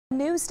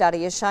new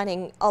study is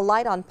shining a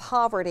light on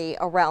poverty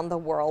around the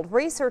world.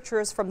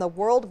 Researchers from the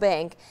World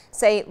Bank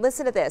say,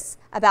 listen to this,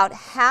 about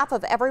half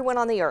of everyone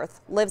on the earth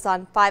lives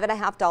on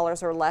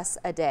 $5.50 or less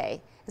a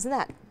day. Isn't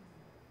that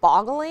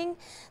boggling?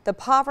 The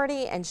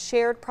Poverty and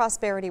Shared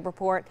Prosperity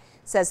Report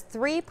says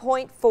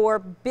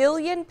 3.4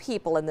 billion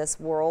people in this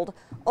world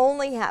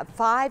only have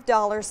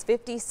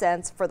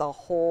 $5.50 for the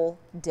whole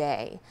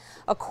day.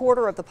 A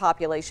quarter of the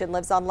population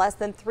lives on less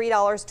than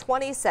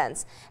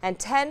 $3.20, and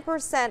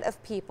 10%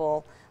 of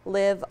people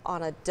live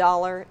on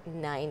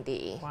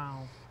 $1.90. Wow.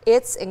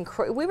 It's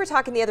incredible. We were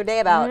talking the other day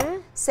about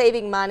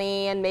saving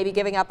money and maybe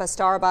giving up a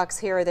Starbucks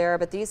here or there,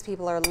 but these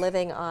people are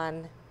living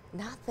on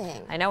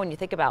nothing. I know, when you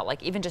think about,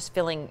 like, even just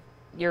filling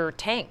your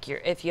tank,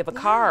 if you have a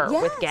car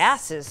with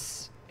gas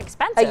is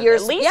expensive. At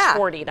least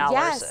 $40,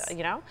 yes.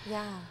 you know?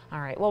 Yeah. All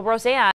right. Well, Roseanne.